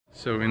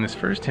So in this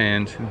first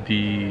hand,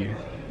 the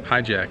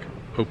hijack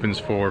opens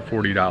for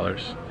 $40.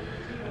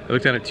 I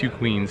looked at it 2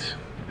 queens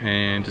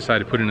and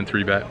decided to put in a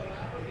 3-bet.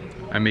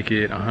 I make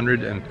it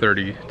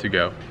 130 to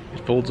go.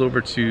 It folds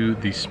over to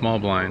the small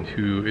blind,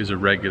 who is a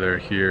regular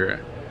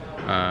here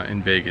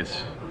in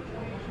Vegas.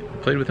 I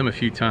played with him a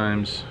few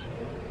times.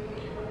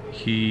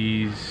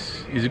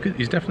 He's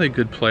definitely a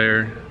good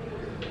player.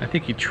 I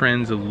think he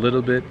trends a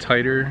little bit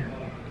tighter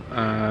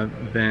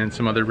than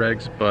some other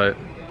regs, but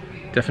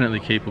definitely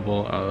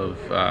capable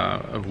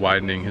of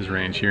widening his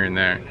range here and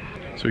there.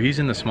 So he's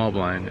in the small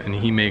blind and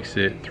he makes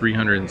it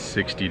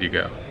 360 to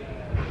go,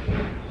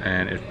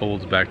 and it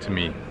folds back to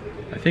me.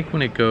 I think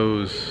when it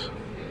goes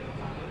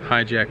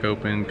hijack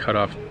open,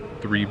 cutoff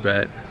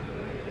 3-bet,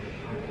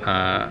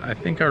 I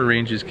think our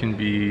ranges can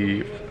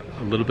be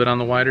a little bit on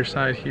the wider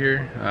side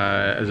here,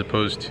 as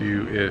opposed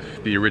to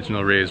if the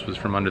original raise was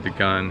from under the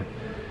gun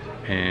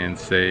and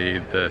say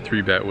the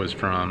 3-bet was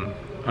from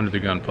under the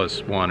gun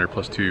 +1 or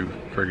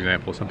 +2, for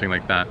example, something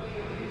like that.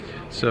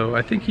 So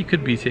I think he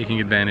could be taking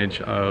advantage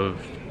of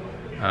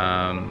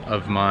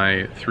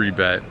my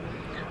 3-bet.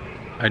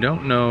 I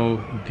don't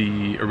know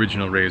the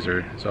original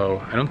raiser,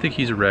 so I don't think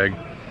he's a reg.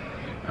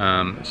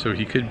 So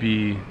he could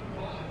be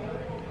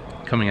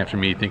coming after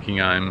me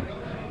thinking I'm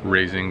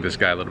raising this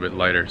guy a little bit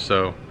lighter.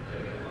 So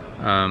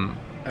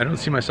I don't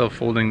see myself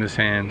folding this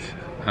hand,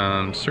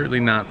 certainly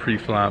not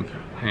pre-flop,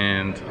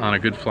 and on a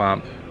good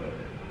flop,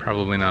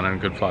 probably not on a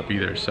good flop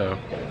either. So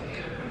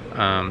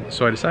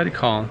so I decided to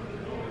call,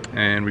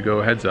 and we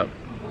go heads up.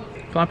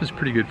 Flop is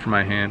pretty good for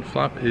my hand.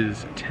 Flop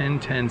is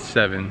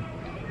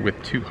 10-10-7 with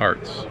 2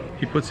 hearts.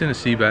 He puts in a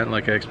C-bet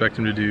like I expect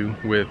him to do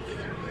with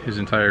his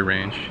entire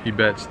range. He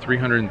bets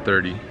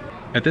 330.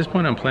 At this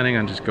point I'm planning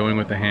on just going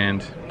with the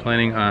hand,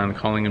 planning on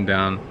calling him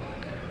down.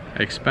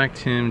 I expect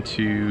him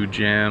to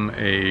jam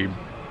a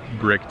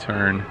brick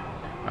turn,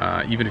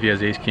 even if he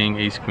has ace-king,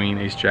 ace-queen,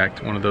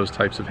 ace-jack, one of those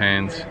types of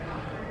hands.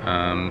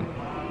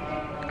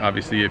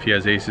 Obviously if he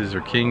has aces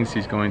or kings,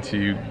 he's going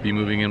to be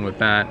moving in with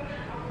that,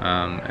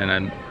 and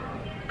I'm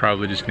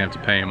probably just gonna have to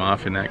pay him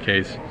off in that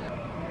case.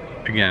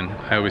 Again,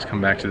 I always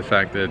come back to the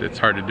fact that it's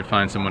hard to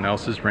define someone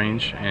else's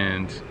range,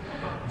 and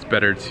it's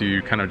better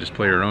to kind of just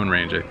play your own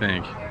range, I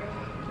think.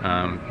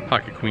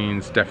 Pocket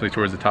queens definitely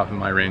towards the top of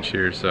my range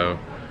here, so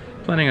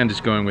planning on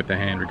just going with the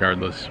hand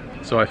regardless.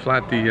 So I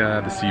flat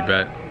the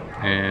C-bet,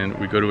 and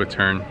we go to a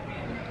turn.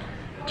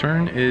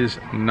 Turn is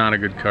not a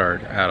good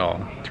card at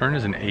all. Turn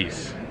is an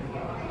ace.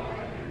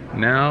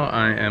 Now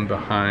I am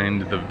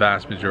behind the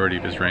vast majority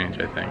of his range,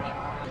 I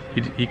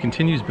think. He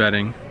continues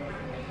betting,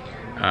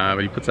 but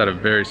he puts out a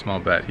very small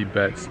bet. He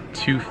bets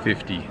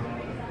 250.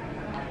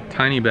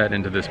 Tiny bet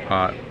into this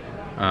pot,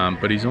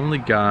 but he's only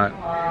got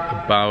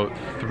about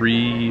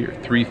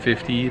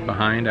 350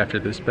 behind after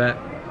this bet.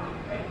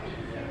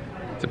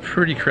 It's a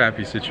pretty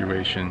crappy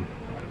situation.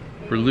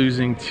 We're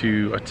losing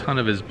to a ton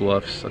of his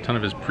bluffs, a ton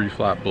of his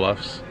pre-flop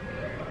bluffs.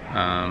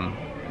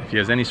 If he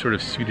has any sort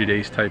of suited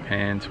ace type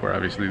hand, we're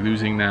obviously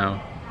losing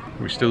now.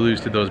 We still lose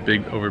to those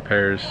big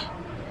overpairs.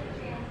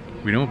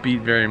 We don't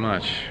beat very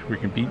much. We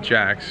can beat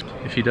jacks.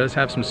 If he does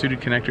have some suited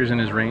connectors in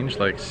his range,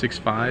 like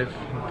 6-5,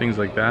 things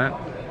like that,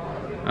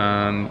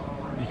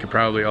 he could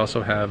probably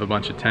also have a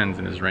bunch of 10s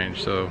in his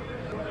range. So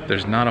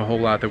there's not a whole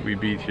lot that we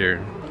beat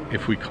here.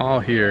 If we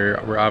call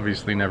here, we're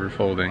obviously never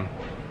folding,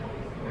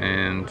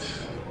 and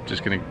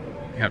just gonna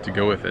have to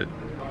go with it.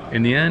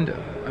 In the end,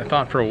 I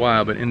thought for a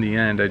while, but in the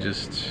end, I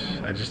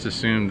just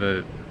assumed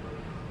that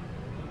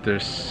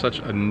there's such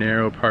a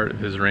narrow part of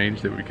his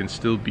range that we can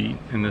still beat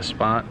in this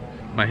spot.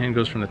 My hand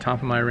goes from the top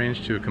of my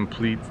range to a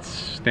complete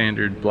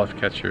standard bluff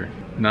catcher.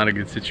 Not a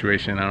good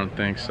situation, I don't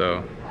think,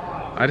 so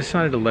I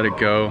decided to let it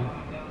go.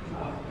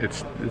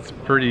 It's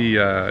pretty,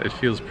 it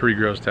feels pretty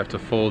gross to have to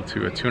fold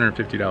to a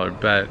 $250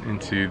 bet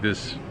into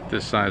this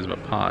size of a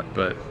pot,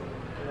 but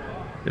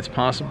it's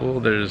possible.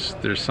 There's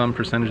some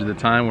percentage of the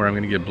time where I'm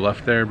going to get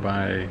bluffed there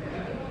by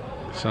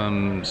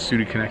some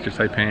suited connector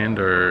type hand,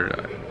 or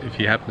if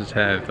he happens to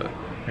have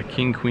a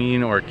king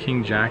queen or a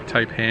king jack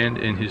type hand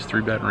in his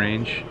 3-bet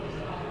range,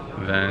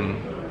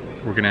 then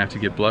we're gonna have to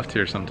get bluffed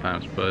here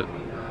sometimes. But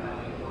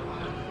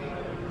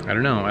I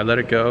don't know, I let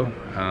it go.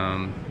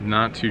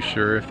 Not too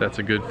sure if that's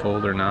a good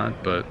fold or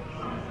not, but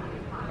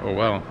oh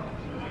well.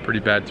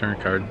 Pretty bad turn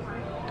card.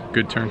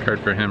 Good turn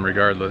card for him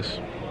regardless.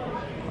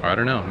 Or I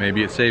don't know,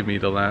 maybe it saved me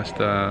the last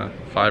 $500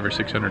 or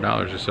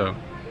 $600 or so.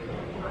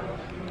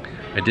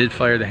 I did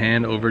fire the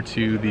hand over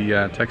to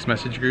the text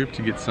message group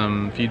to get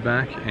some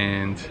feedback,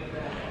 and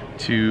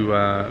 2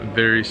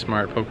 very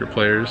smart poker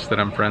players that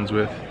I'm friends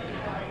with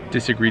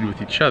disagreed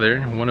with each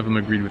other. One of them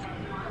agreed with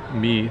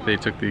me. They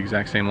took the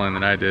exact same line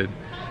that I did.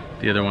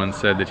 The other one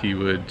said that he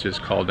would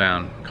just call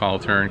down, call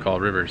turn, call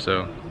river.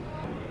 So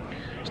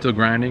still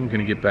grinding,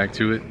 gonna get back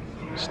to it.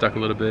 Stuck a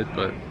little bit,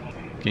 but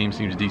game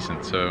seems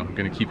decent, so I'm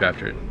gonna keep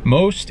after it.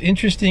 Most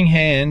interesting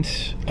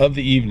hand of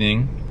the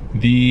evening,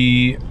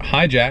 the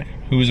hijack,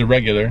 who is a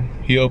regular.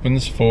 He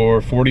opens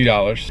for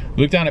 $40.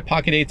 Look down at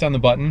pocket 8s on the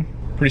button.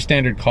 Pretty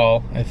standard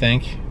call, I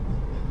think.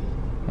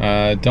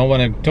 Don't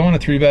want to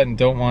 3-bet and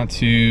don't want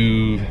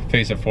to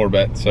face a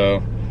 4-bet.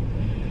 So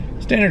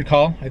standard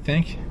call, I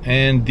think,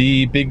 and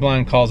the big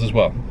blind calls as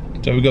well.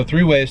 So we go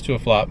 3 ways to a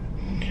flop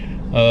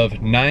of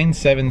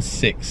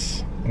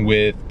 9-7-6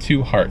 with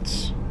 2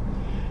 hearts.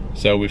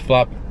 So we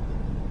flop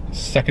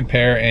second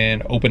pair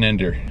and open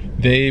ender.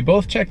 They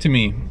both check to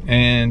me,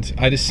 and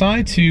I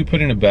decide to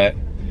put in a bet.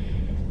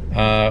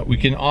 We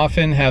can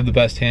often have the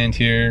best hand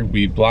here.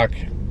 We block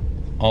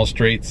all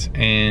straights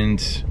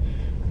and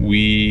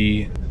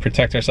we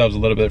protect ourselves a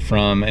little bit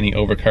from any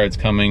overcards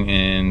coming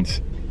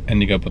and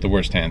ending up with the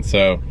worst hand.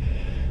 So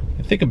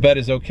I think a bet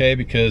is okay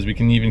because we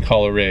can even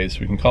call a raise.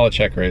 We can call a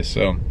check raise.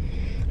 So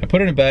I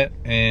put in a bet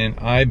and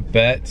I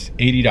bet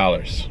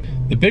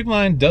 $80. The big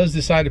blind does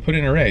decide to put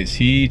in a raise.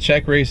 He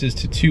check raises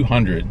to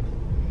 200.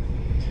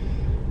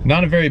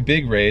 Not a very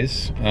big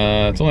raise.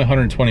 It's only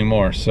 120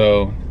 more,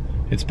 so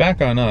it's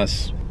back on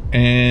us.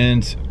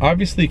 And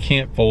obviously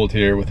can't fold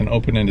here with an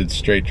open-ended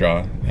straight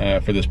draw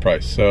for this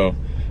price. So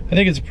I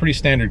think it's a pretty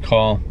standard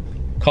call.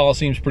 Call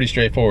seems pretty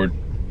straightforward.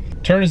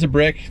 Turn is a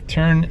brick.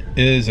 Turn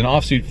is an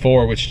offsuit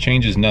 4, which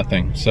changes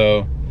nothing.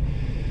 So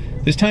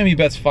this time he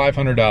bets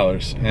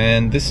 $500,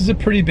 and this is a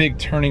pretty big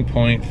turning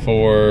point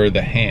for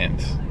the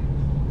hand.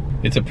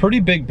 It's a pretty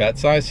big bet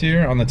size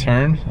here on the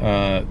turn,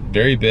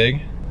 very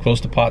big, close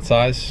to pot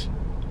size.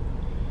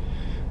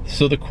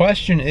 So the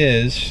question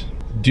is,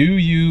 do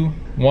you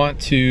want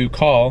to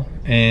call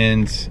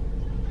and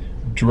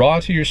draw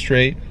to your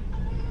straight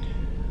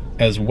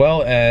as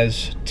well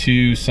as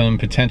to some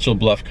potential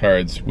bluff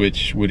cards,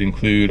 which would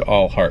include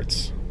all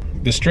hearts?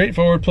 The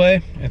straightforward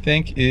play, I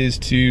think, is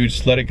to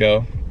just let it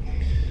go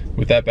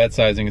with that bet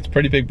sizing. It's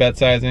pretty big bet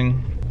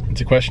sizing.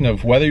 It's a question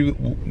of whether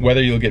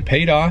you'll get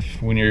paid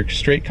off when your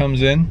straight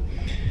comes in,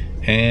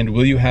 and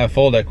will you have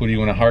fold equity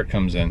when a heart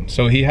comes in.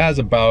 So he has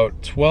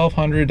about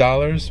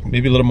 $1,200,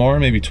 maybe a little more,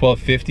 maybe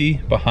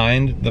 $1,250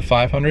 behind the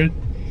 500.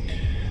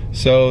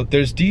 So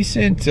there's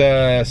decent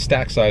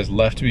stack size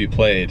left to be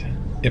played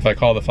if I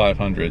call the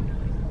 500.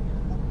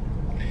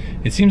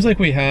 It seems like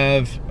we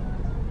have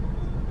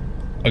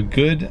a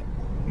good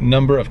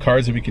number of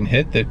cards that we can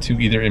hit that to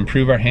either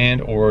improve our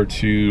hand or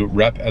to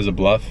rep as a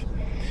bluff.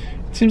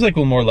 It seems like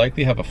we'll more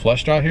likely have a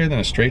flush draw here than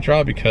a straight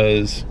draw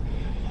because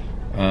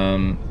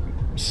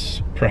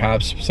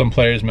perhaps some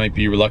players might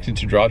be reluctant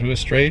to draw to a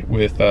straight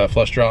with a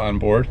flush draw on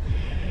board.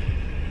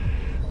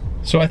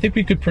 So I think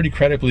we could pretty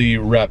credibly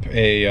rep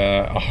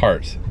a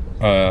heart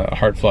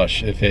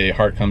flush if a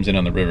heart comes in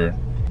on the river.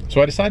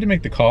 So I decided to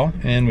make the call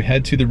and we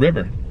head to the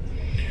river.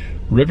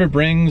 River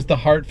brings the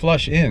heart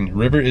flush in.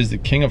 River is the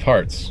king of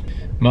hearts.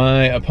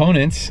 My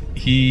opponent,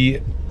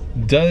 he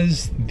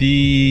does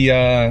the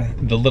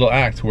little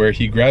act where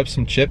he grabs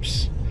some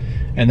chips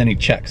and then he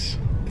checks.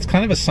 It's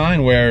kind of a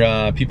sign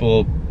where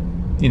people,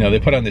 you know, they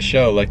put on the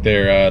show like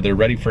they're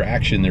ready for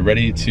action. They're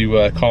ready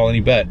to call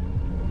any bet.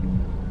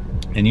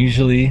 And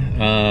usually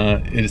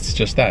it's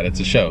just that,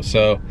 it's a show.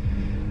 So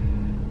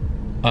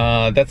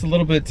that's a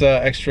little bit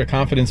extra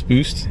confidence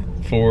boost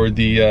for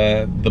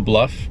the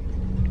bluff,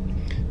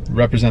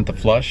 represent the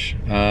flush.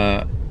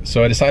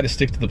 So I decided to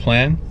stick to the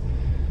plan.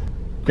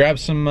 Grab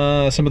some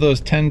of those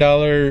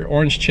 $10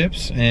 orange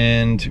chips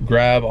and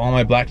grab all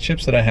my black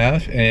chips that I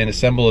have and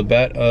assemble a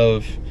bet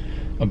of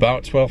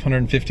about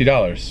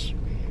 $1,250.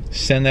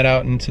 Send that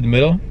out into the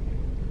middle.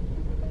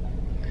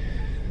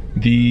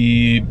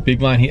 The big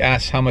blind, he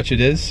asks how much it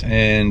is,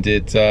 and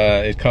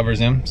it covers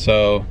him.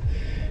 So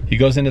he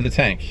goes into the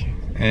tank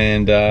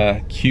and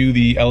cue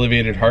the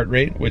elevated heart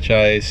rate, which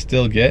I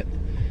still get.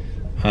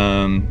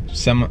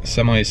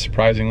 Semi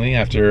surprisingly,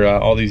 after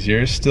all these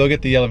years, still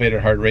get the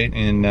elevated heart rate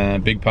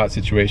in big pot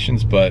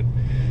situations. But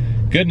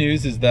good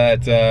news is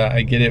that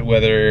I get it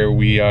whether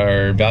we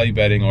are value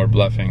betting or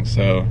bluffing.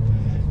 So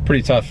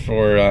pretty tough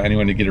for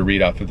anyone to get a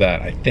read off of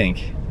that, I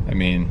think. I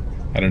mean,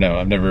 I don't know,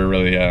 I've never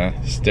really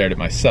stared at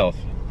myself.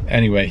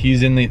 Anyway,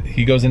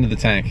 he goes into the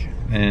tank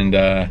and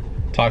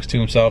talks to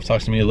himself,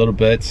 talks to me a little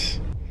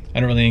bit. I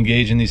don't really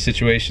engage in these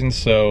situations,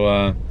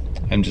 so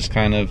I'm just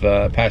kind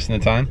of passing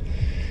the time.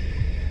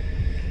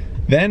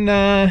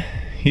 Then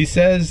he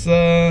says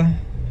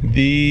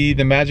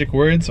the magic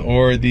words,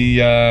 or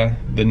the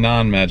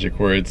non-magic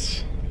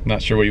words.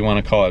 Not sure what you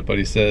want to call it, but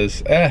he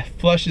says,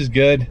 flush is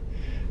good.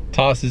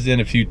 Tosses in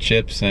a few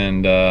chips,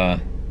 and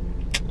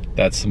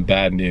that's some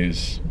bad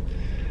news.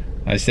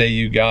 I say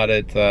you got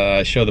it.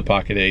 I show the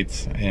pocket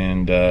eights,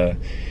 and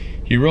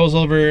he rolls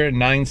over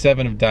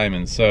 9-7 of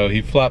diamonds. So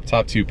he flopped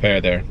top 2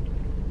 pair there.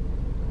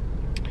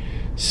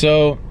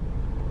 So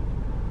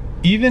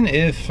even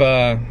if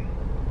I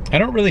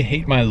don't really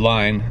hate my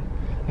line,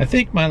 I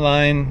think my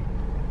line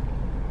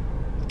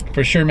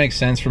for sure makes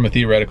sense from a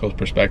theoretical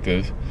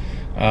perspective.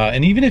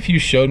 And even if you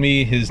showed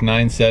me his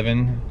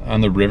 9-7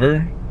 on the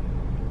river,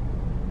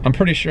 I'm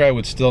pretty sure I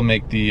would still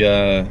make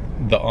the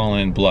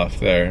all-in bluff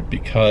there,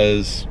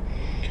 because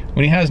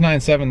when he has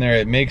 9-7 there,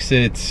 it makes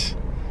it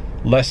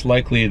less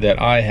likely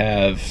that I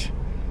have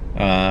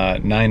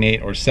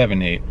 9-8 or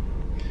 7-8.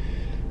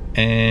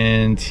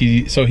 and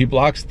he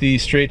blocks the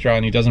straight draw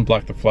and he doesn't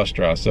block the flush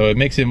draw, so it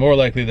makes it more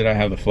likely that I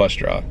have the flush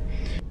draw.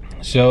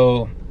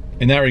 So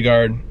in that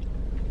regard,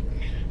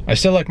 I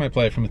still like my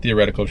play from a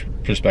theoretical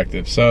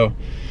perspective. So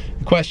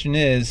the question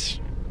is,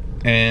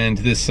 and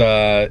this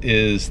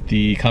is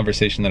the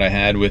conversation that I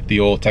had with the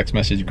old text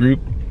message group.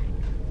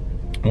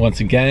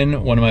 Once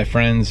again, one of my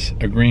friends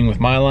agreeing with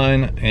my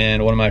line,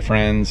 and one of my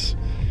friends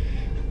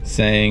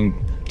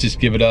saying just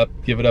give it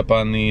up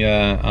on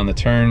the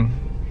turn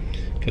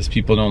because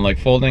people don't like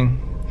folding.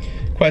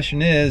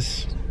 Question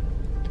is,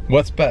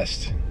 what's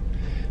best?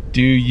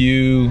 Do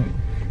you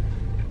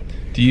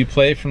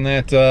play from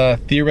that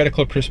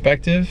theoretical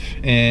perspective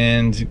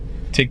and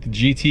take the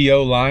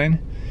GTO line,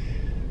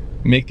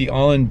 make the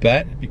all-in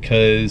bet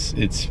because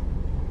it's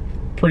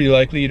pretty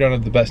likely you don't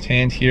have the best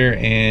hand here,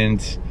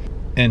 and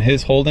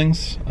his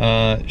holdings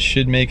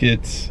should make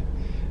it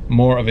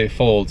more of a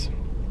fold?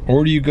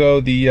 Or do you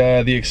go the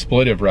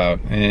exploitive route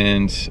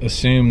and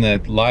assume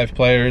that live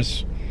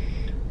players,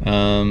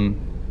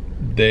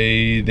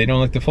 they don't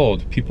like to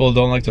fold? People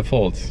don't like to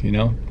fold, you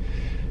know?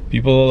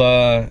 People,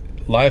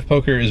 live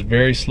poker is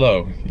very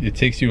slow. It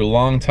takes you a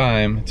long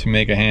time to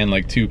make a hand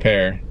like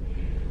 2-pair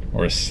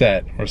or a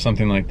set or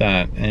something like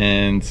that,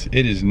 and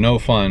it is no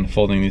fun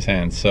folding these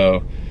hands.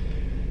 So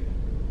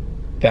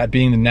that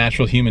being the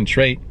natural human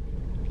trait,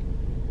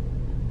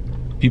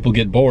 people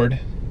get bored.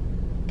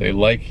 They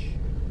like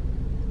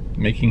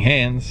making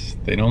hands,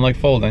 they don't like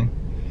folding.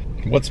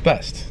 What's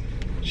best?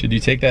 Should you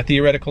take that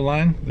theoretical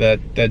line,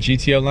 that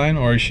GTO line,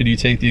 or should you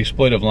take the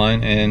exploitive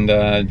line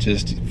and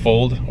just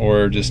fold,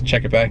 or just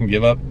check it back and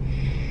give up?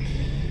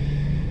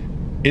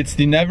 It's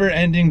the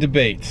never-ending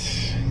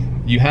debate.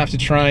 You have to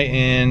try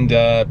and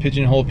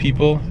pigeonhole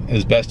people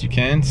as best you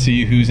can,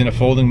 see who's in a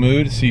folding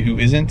mood, see who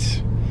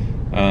isn't,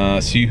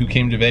 see who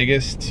came to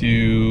Vegas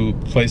to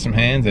play some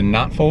hands and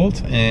not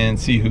fold, and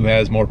see who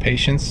has more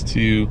patience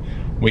to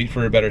wait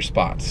for a better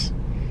spots.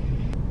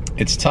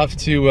 It's tough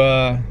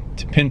to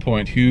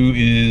pinpoint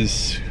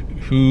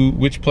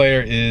which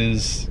player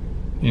is,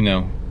 you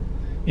know,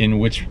 in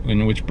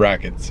which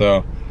bracket.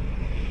 So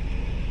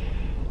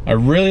I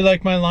really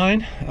like my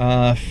line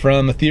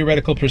from a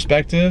theoretical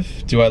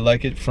perspective. Do I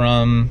like it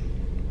from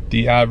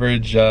the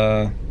average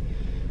live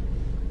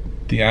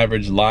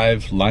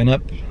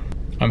lineup?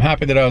 I'm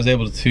happy that I was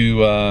able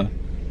to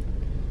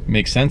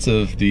make sense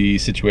of the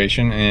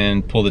situation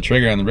and pull the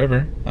trigger on the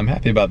river. I'm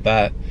happy about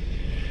that.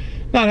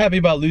 Not happy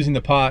about losing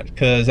the pot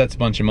because that's a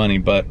bunch of money,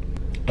 but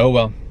oh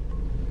well.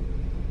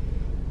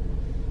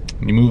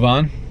 You move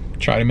on,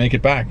 try to make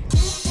it back.